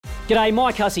G'day,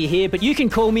 Mike Hussey here, but you can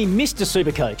call me Mr.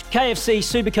 Supercoach. KFC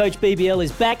Supercoach BBL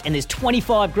is back and there's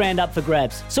 25 grand up for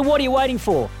grabs. So what are you waiting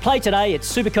for? Play today at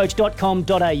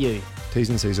supercoach.com.au. T's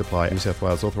and C's apply. New South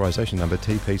Wales authorisation number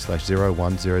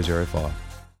TP/01005.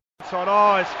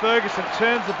 As Ferguson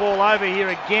turns the ball over here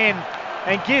again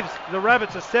and gives the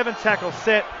Rabbits a 7-tackle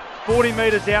set, 40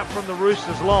 metres out from the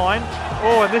Roosters line.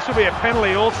 And this will be a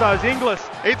penalty also as Inglis.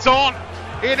 It's on.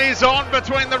 It is on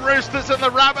between the Roosters and the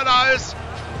Rabbitohs.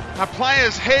 A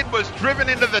player's head was driven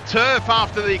into the turf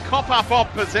after the cop-up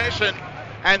of possession,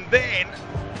 and then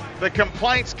the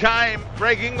complaints came.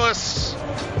 Greg Inglis,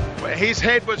 his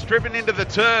head was driven into the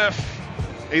turf.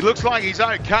 He looks like he's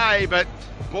okay, but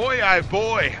boy oh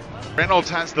boy. Reynolds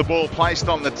has the ball placed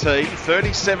on the tee,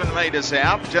 37 metres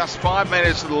out, just 5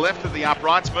 metres to the left of the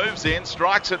uprights, moves in,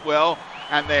 strikes it well,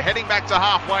 and they're heading back to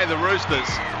halfway, the Roosters.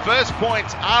 First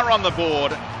points are on the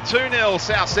board, 2-0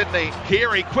 South Sydney.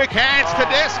 Keary, quick hands,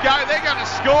 Tedesco, they're going to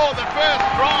score the first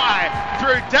try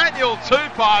through Daniel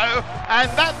Tupou, and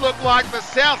that looked like the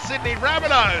South Sydney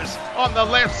Rabbitohs on the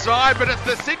left side, but it's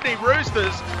the Sydney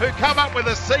Roosters who come up with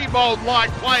a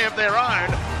Seabold-like play of their own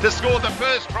to score the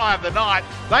first try of the night.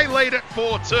 They lead at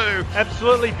 4-2.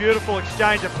 Absolutely beautiful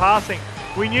exchange of passing.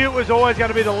 We knew it was always going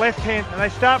to be the left hand, and they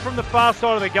start from the far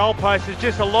side of the goalpost. There's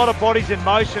just a lot of bodies in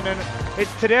motion, and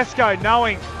it's Tedesco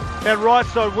knowing that right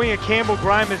side winger Campbell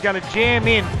Graham is going to jam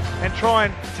in and try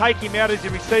and take him out as he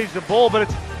receives the ball. But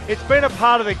it's been a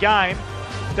part of the game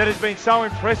that has been so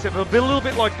impressive. A little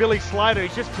bit like Billy Slater.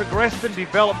 He's just progressed and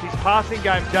developed his passing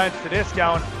game, James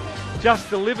Tedesco, and just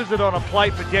delivers it on a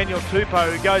plate for Daniel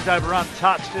Tupou, who goes over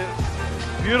untouched.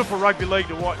 It's beautiful rugby league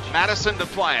to watch. Madison to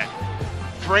play it.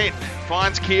 Friend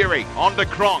finds Keary, on to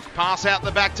Cronk, pass out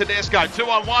the back to Tedesco,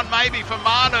 2-on-1 maybe for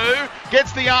Manu,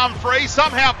 gets the arm free,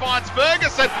 somehow finds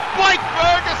Ferguson, Blake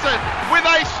Ferguson with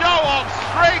a show of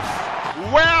strength.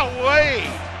 Wowee!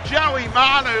 Joey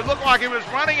Manu looked like he was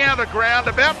running out of ground,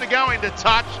 about to go into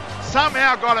touch,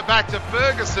 somehow got it back to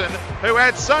Ferguson, who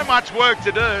had so much work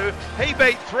to do. He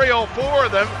beat 3 or 4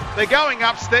 of them. They're going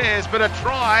upstairs, but a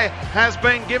try has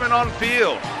been given on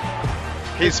field.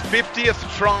 His 50th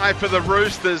try for the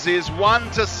Roosters is one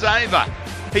to savour.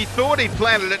 He thought he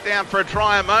planted it down for a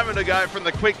try a moment ago from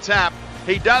the quick tap.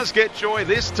 He does get joy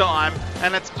this time,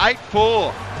 and it's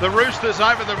 8-4. The Roosters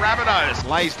over the Rabbitohs.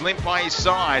 Lays limp by his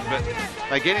side, but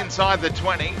they get inside the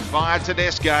 20 via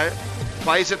Tedesco.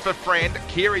 Plays it for Friend.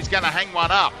 Keary's going to hang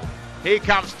one up. Here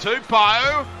comes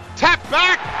Tupou. Tap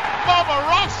back.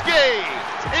 Momirovski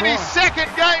in his second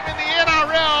game in the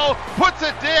NRL puts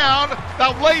it down.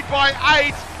 They'll lead by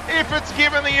 8 if it's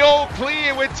given the all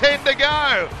clear with 10 to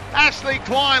go. Ashley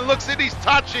Klein looks at his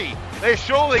touchy. They're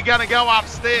surely going to go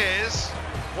upstairs.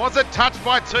 Was it touched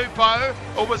by Tupou,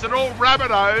 or was it all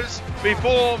Rabbitohs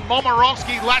before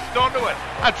Momirovski latched onto it?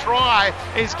 A try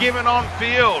is given on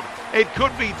field. It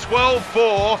could be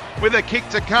 12-4 with a kick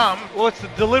to come. Well, it's the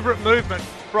deliberate movement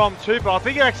from Tupou. I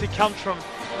think it actually comes from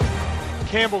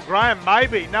Campbell Graham,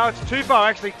 maybe. No, it's Tupou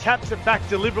actually taps it back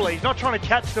deliberately. He's not trying to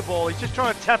catch the ball. He's just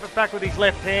trying to tap it back with his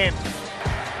left hand.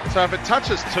 So if it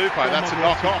touches Tupou, that's a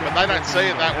knock-on, but they don't see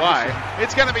it that way.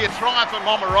 It's going to be a try for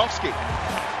Momirovski.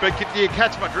 But do you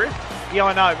catch my drift? Yeah,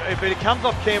 I know, but it comes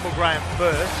off Campbell Graham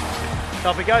first.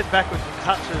 So if it goes backwards and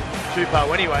touches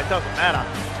Tupou anyway, it doesn't matter.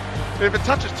 But if it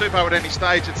touches Tupou at any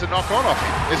stage, it's a knock-on off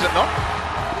him, is it not?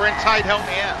 Brent Tate, help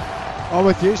me out. I'm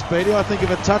with you, Speedy. I think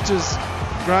if it touches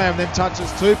Graham, then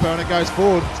touches Tupou and it goes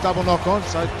forward, it's double knock-on.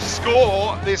 So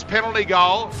score this penalty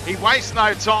goal. He wastes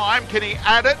no time. Can he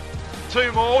add it?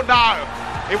 2 more? No.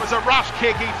 It was a rush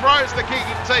kick. He throws the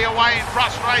kicking tee away in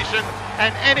frustration,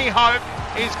 and any hope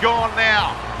is gone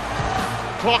now.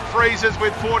 Clock freezes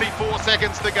with 44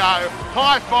 seconds to go.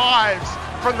 High fives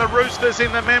from the Roosters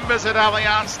in the members at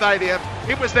Allianz Stadium.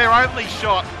 It was their only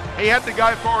shot. He had to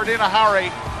go for it in a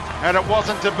hurry, and it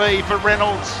wasn't to be for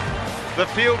Reynolds. The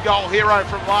field goal hero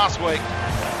from last week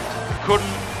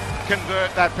couldn't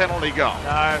convert that penalty goal.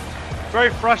 No, very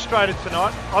frustrated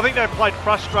tonight. I think they've played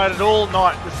frustrated all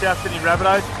night, the South Sydney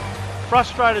Rabbitohs.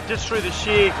 Frustrated just through the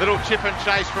sheer... Little chip and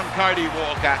chase from Cody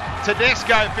Walker.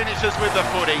 Tedesco finishes with the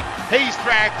footy. He's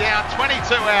dragged down,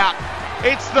 22 out.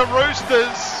 It's the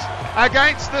Roosters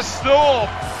against the Storm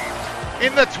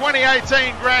in the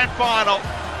 2018 Grand Final.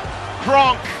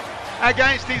 Cronk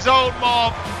against his old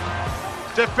mob.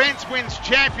 Defence wins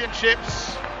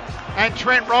championships, and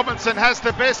Trent Robinson has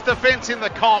the best defence in the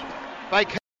comp.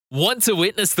 Want to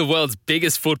witness the world's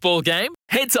biggest football game?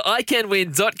 Head to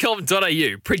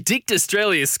iCanWin.com.au, predict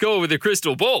Australia's score with a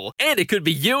crystal ball, and it could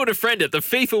be you and a friend at the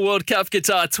FIFA World Cup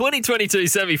Qatar 2022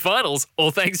 semi-finals,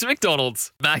 all thanks to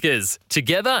McDonald's. Maccas,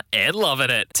 together and loving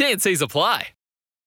it. TNCs apply.